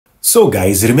So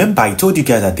guys, remember I told you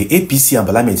guys that the APC and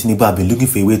Bola Tinubu have been looking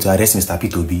for a way to arrest Mr.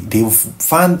 P2B.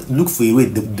 They've looked for a way.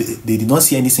 They did not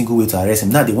see any single way to arrest him.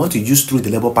 Now they want to use through the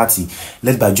Labour Party,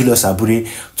 led by Julius Abure,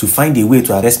 to find a way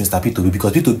to arrest Mr. P2B,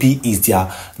 because P2B is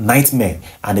their nightmare,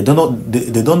 and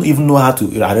they don't even know how to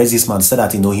arrest this man, so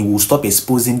that he will stop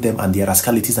exposing them and their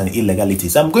rascalities and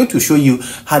illegalities. I'm going to show you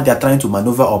how they are trying to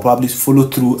maneuver or probably follow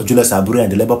through Julius Abure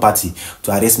and the Labour Party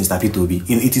to arrest Mr. P2B.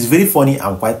 It is very funny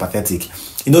and quite pathetic.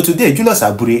 Today, Julius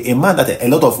Abure, a man that a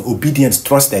lot of obedience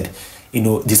trusted,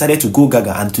 decided to go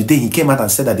gaga, and today he came out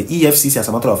and said that the EFCC, as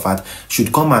a matter of fact,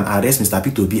 should come and arrest Mr.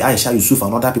 P2B, Aisha Yesufu,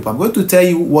 and other people. I'm going to tell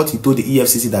you what he told the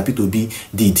EFCC that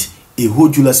P2B did. A whole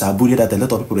Julius Abure that a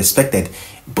lot of people respected.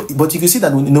 But you can see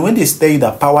that when they say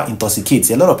that power intoxicates,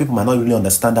 a lot of people might not really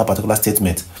understand that particular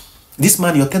statement. This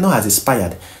man, your tenure has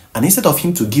expired, and instead of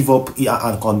him to give up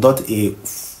and conduct a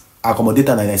accommodate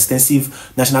an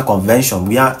extensive national convention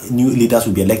where new leaders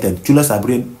will be elected, Julius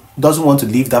Abure doesn't want to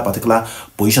leave that particular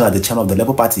position at the chairman of the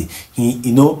Labour Party. He,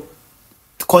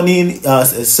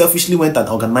 selfishly went and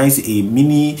organized a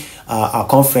mini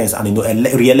conference and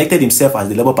re-elected himself as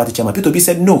the Labour Party chairman. P2B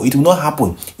said no, it will not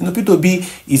happen.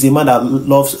 P2B is a man that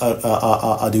loves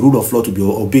the rule of law to be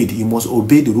obeyed. He must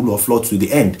obey the rule of law to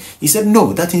the end. He said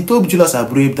no, that he told Julius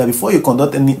Abure that before you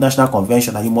conduct any national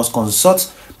convention, that you must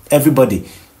consult everybody.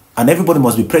 And everybody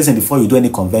must be present before you do any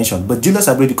convention. But Julius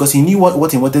Abure, because he knew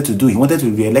what he wanted to do, he wanted to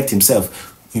re-elect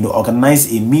himself, organize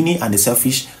a mini and a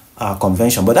selfish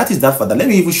convention. But that is that for that. Let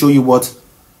me even show you what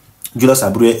Julius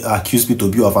Abure accused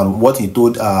P2B of and what he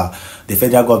told the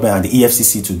federal government and the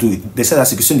EFCC to do. They said,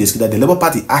 as you can see, that the Labour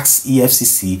Party asked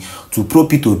EFCC to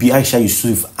probe P2B, Aisha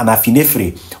Yesufu, and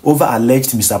Afinefre over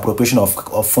alleged misappropriation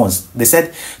of funds. They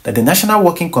said that the National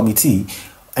Working Committee,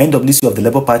 NWC of the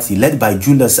Labour Party, led by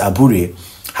Julius Abure,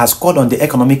 has called on the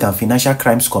Economic and Financial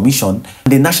Crimes Commission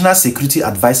and the National Security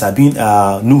Advisor, being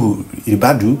Nuhu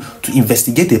Ribadu, to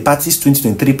investigate the party's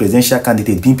 2023 presidential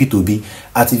candidate, being P2B,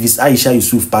 activist Aisha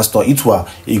Yesufu, Pastor Itwa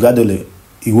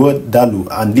Iwodalu,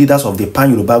 and leaders of the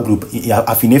Pan-Yoruba group,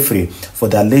 Afinefre, for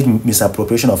the alleged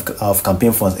misappropriation of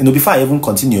campaign funds. Before I even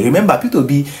continue, remember,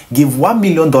 P2B gave $1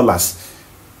 million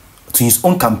to his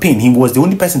own campaign. He was the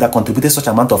only person that contributed such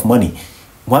amount of money.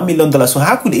 $1 million. So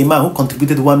how could a man who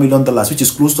contributed $1 million, which is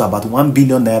close to about 1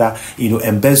 billion naira,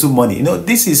 embezzle money?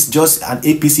 This is just an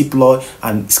APC ploy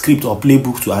and script or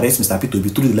playbook to arrest Mr.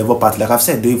 P2B through the Labour Party. Like I've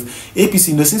said,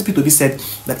 APC, since P2B said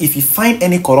that if you find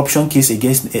any corruption case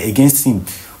against him,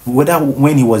 whether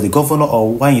when he was the governor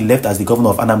or when he left as the governor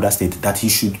of Anambra State, that he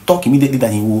should talk immediately,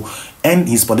 that he will end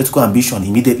his political ambition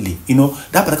immediately.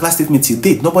 That particular statement till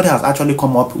date, nobody has actually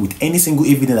come up with any single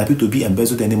evidence that P2B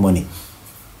embezzled any money.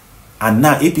 And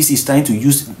now APC is trying to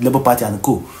use Labour Party and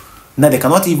co. Now they are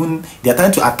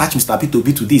trying to attach Mr.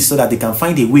 P2B to this so that they can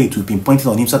find a way to pinpoint it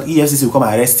on him, so that EFCC will come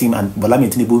and arrest him and Bola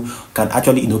Tinubu can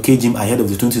actually cage him ahead of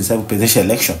the 2027 presidential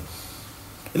election.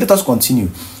 Let us continue.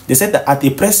 They said that at a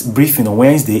press briefing on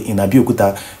Wednesday in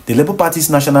Abeokuta, the Labour Party's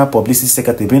National Publicity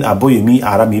Secretary, Aboyomi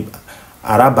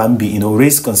Arabambi,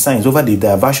 raised concerns over the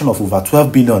diversion of over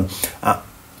 12 billion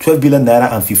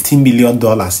naira and $15 million,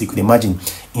 you could imagine,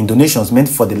 in donations meant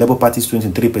for the Labour Party's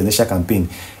 2023 presidential campaign.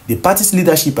 The party's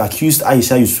leadership accused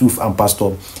Aisha Yesufu and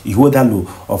Pastor Iwodalu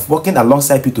of working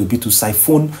alongside P2B to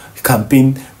siphon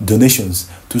campaign donations.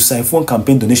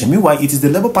 Meanwhile, it is the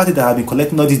Labour Party that have been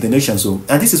collecting all these donations.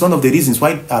 And this is one of the reasons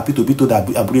why P2B told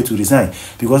Abure to resign,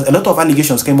 because a lot of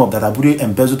allegations came up that Abure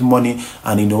embezzled money,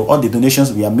 and all the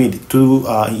donations were made to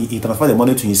he transferred the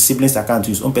money to his siblings' account, to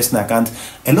his own personal account.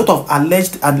 A lot of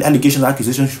alleged allegations,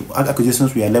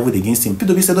 accusations were leveled against him.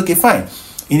 P2B said, okay, fine.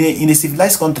 In a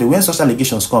civilized country, when such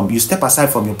allegations come, you step aside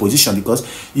from your position, because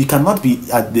you cannot be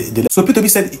at the so P2B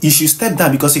said he should step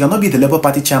down, because he cannot be the Labour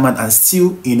Party chairman and still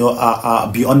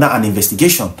be under an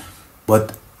investigation.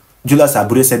 But Julius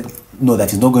Abure said no,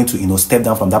 that he's not going to step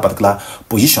down from that particular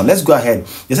position. Let's go ahead.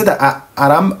 They said that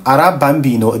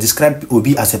Arabambi described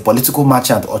Obi as a political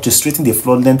merchant orchestrating the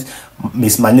fraudulent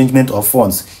mismanagement of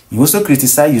funds. He also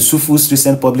criticized Yusufu's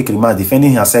recent public remarks,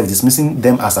 defending herself, dismissing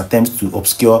them as attempts to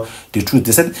obscure the truth.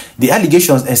 They said the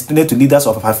allegations extended to leaders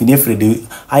of Afinefre, the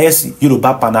highest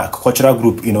Yoruba cultural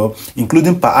group,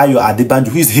 including Paayo Adebanju,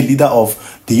 who is the leader of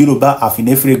the Yoruba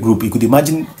Afinefre group. You could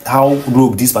imagine how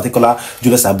rogue this particular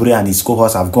Julius Abure and his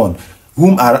cohorts have gone,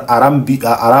 whom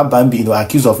Arabambi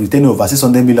accused of retaining over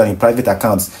 600 million in private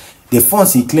accounts. The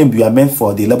funds he claimed were meant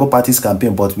for the Labour Party's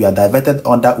campaign, but we are diverted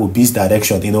under Obi's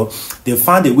direction. They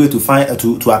found a way to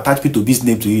attach P2B's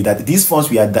name to it, that these funds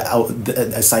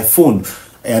were siphoned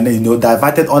and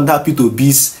diverted under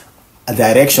P2B's a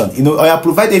direction. You know, or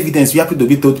provide evidence. We have to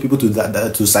be told people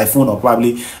to siphon or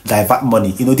probably divert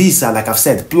money. You know, these are, like I've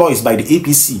said, ploys by the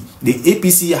APC. The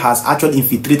APC has actually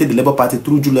infiltrated the Labour Party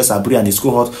through Julius Abure and his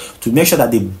cohort to make sure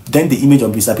that they dent the image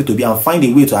of Mr. P2B and find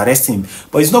a way to arrest him.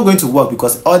 But it's not going to work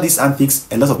because all these antics,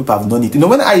 a lot of people have known it. You know,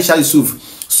 when Aisha Yesufu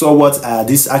saw what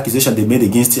this accusation they made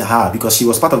against her, because she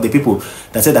was part of the people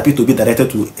that said that P2B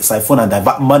directed to siphon and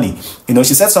divert money, you know,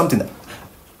 she said something.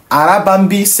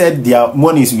 Arabambi said their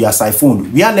monies were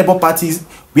siphoned. We are Labour Party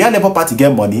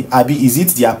get money. Abi, is it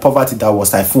their poverty that was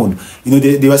siphoned? You know,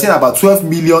 they were saying about 12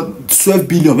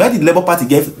 billion. Where did Labour Party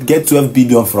get 12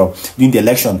 billion from during the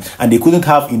election? And they couldn't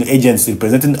have, you know, agents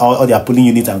representing all their polling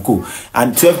units and co.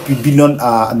 And 12 billion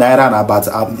naira and about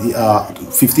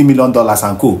 $50 million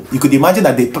and co. You could imagine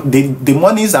that the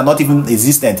monies are not even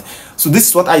existent. So this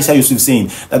is what Aisha Yesufu is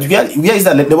saying. That where is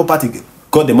the Labour Party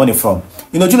got the money from?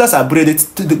 You know, Julius Abure,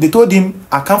 they told him,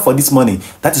 account for this money.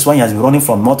 That is why he has been running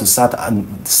from north to south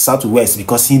and south to west,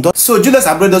 because he does. So Julius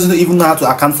Abure doesn't even know how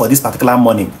to account for this particular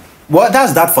money. Well,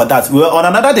 that's that for that. Well, on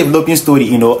another developing story,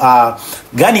 you know,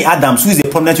 Gani Adams, who is a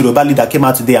prominent Yoruba leader, came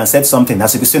out today and said something.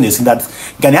 As a question is that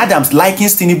Gani Adams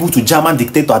likens Tinubu to German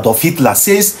dictator Adolf Hitler,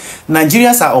 says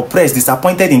Nigerians are oppressed,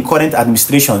 disappointed in current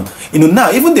administration. You know,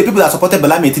 now even the people that supported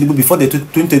Tinubu before the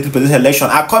 2023 presidential election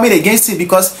are coming against it,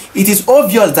 because it is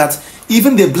obvious that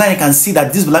even the blind can see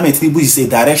that this Tinubu is a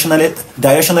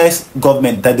directionless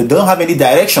government, that they don't have any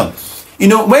direction. You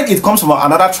know, when it comes from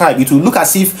another tribe, it will look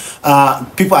as if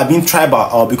people are being tribal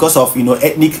or because of, you know,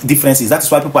 ethnic differences. That is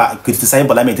why people are criticizing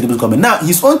Tinubu's government. Now,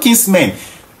 his own kinsman,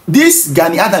 this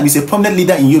Gani Adams, is a prominent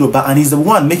leader in Yoruba, and he's the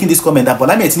one making this comment that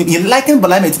Tinubu, he likened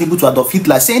Tinubu to Adolf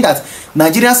Hitler, saying that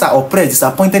Nigerians are oppressed,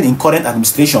 disappointed in current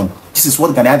administration. This is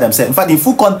what Gani Adams said. In fact, in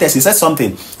full context, he said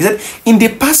something. He said, in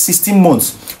the past 16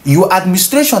 months, your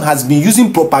administration has been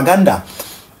using propaganda,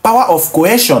 power of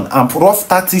coercion, and rough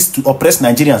tactics to oppress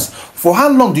Nigerians. For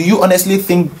how long do you honestly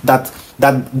think that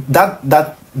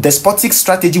despotic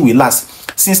strategy will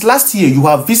last? Since last year, you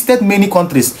have visited many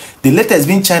countries, the latest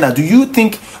being China. Do you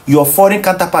think your foreign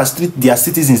counterparts treat their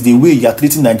citizens the way you are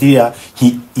treating Nigeria?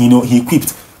 He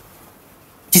quipped.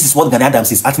 This is what Gani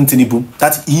Adams is asking Tinubu,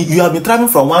 that you have been traveling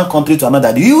from one country to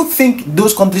another. Do you think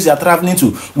those countries you are traveling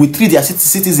to will treat their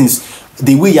citizens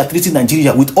the way you are treating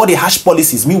Nigeria, with all the harsh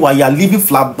policies? Meanwhile, you are living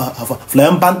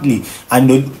flamboyantly and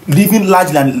living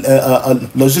largely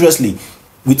and luxuriously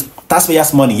with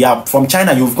taxpayers' money. Yeah, from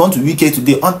China, you've gone to UK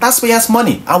today on taxpayers'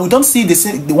 money, and we don't see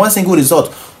the one single result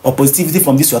of positivity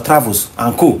from this your travels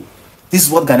and co. This is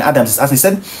what Gani Adams is asking. He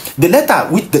said the letter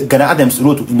which Gani Adams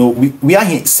wrote, you know, where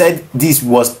he said this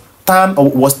was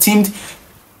themed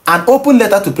an open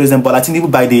letter to President Bola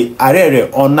Tinubu by the Arere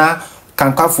Ona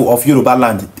Kankafu of Yoruba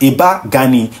land, Eba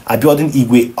Gani Abiodun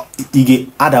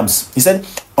Ige Adams. He said,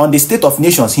 on the state of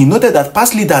nations, he noted that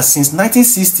past leaders since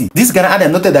 1960, this Gani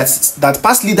Adams noted that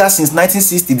past leaders since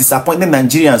 1960 disappointed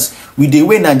Nigerians with the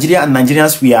way Nigeria and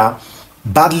Nigerians were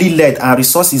badly led and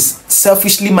resources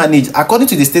selfishly managed. According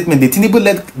to the statement, the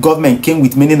Tinubu-led government came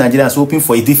with many Nigerians hoping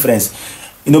for a difference.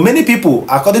 You know, many people,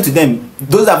 according to them,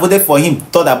 those that voted for him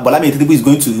thought that Bola Tinubu is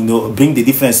going to, you know, bring the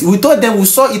difference. We told them, we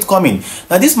saw it coming.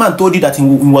 Now, this man told you that he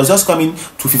was just coming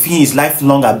to fulfill his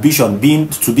lifelong ambition,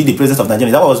 to be the president of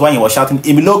Nigeria. That was why he was shouting,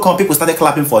 Emilio, people started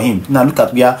clapping for him. Now, look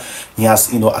at where he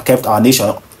has, you know, kept our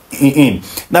nation in.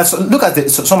 Now, so look at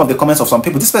some of the comments of some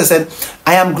people. This person said,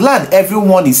 I am glad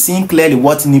everyone is seeing clearly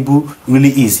what Tinubu really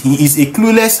is. He is a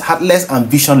clueless, heartless, and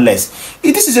visionless.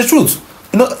 This is the truth.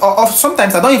 You know,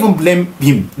 sometimes I don't even blame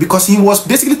him, because he was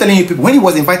basically telling you people when he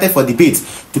was invited for debate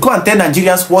to come and tell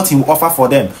Nigerians what he will offer for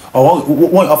them or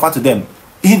what he offer to them.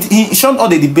 He shunned all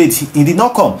the debates. He did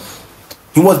not come.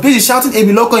 He was busy shouting,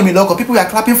 Emi Loco. People were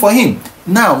clapping for him.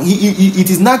 Now, it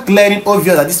is not glaring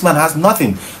obvious that this man has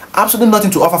nothing, absolutely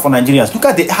nothing to offer for Nigerians. Look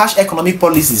at the harsh economic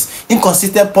policies,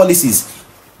 inconsistent policies,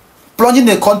 plunging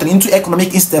the country into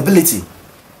economic instability.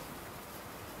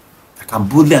 I can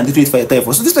boldly and literally for your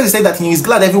telephone. So this person said that he is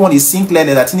glad everyone is seeing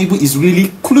clearly that Tinubu is really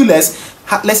clueless,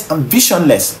 heartless, and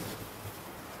visionless.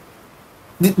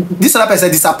 This other person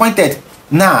said disappointed.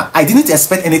 Nah, I didn't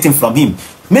expect anything from him.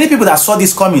 Many people that saw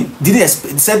this coming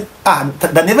said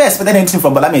that never expected anything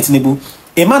from Bola Tinubu.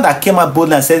 A man that came out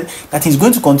boldly and said that he's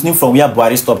going to continue from where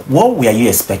Buhari stopped. What were you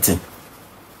expecting?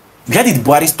 Where did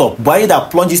Buhari stop? Buhari that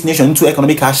plunged his nation into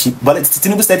economic hardship. But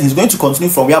Tinubu said he's going to continue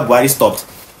from where Buhari stopped.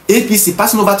 APC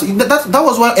passing over to that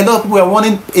was why a lot of people were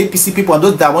warning APC people and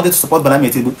those that wanted to support Bola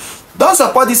Tinubu. Don't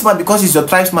support this man because he's your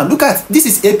tribesman. Look at this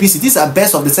is APC. These are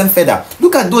best of the same feather.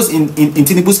 Look at those in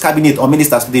Tinubu's cabinet or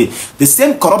ministers today. The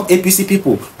same corrupt APC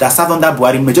people that serve under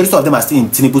Buhari, majority of them are still in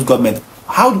Tinubu's government.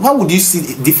 how would you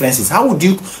see differences? How would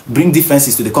you bring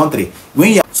differences to the country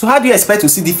when you? So how do you expect to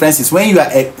see differences when you are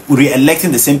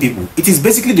re-electing the same people? It is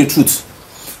basically the truth.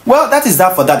 Well, that is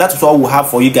that for that. That is what we'll have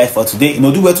for you guys for today.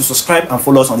 Do well to subscribe and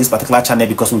follow us on this particular channel,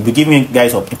 because we'll be giving you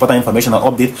guys important information and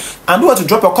update. And do well to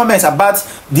drop your comments about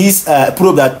this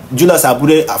probe that Julius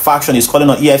Abude faction is calling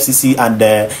on EFCC and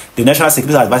the National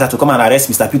Security Advisor to come and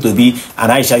arrest Mr. Obi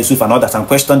and Aisha Yesufu and others, and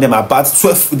question them about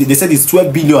 12. They said it's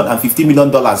 $12 billion and $50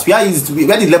 million.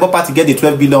 Where did Labour Party get the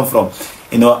 12 billion from?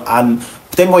 And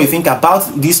tell me what you think about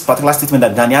this particular statement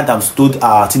that Danny Adams told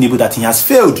Tinubu, that he has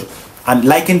failed, and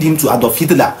likened him to Adolf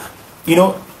Hitler.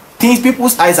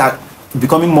 People's eyes are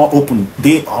becoming more open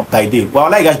day by day. Well,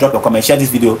 I'll let you guys drop your comment, share this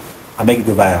video, and make it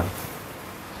go viral.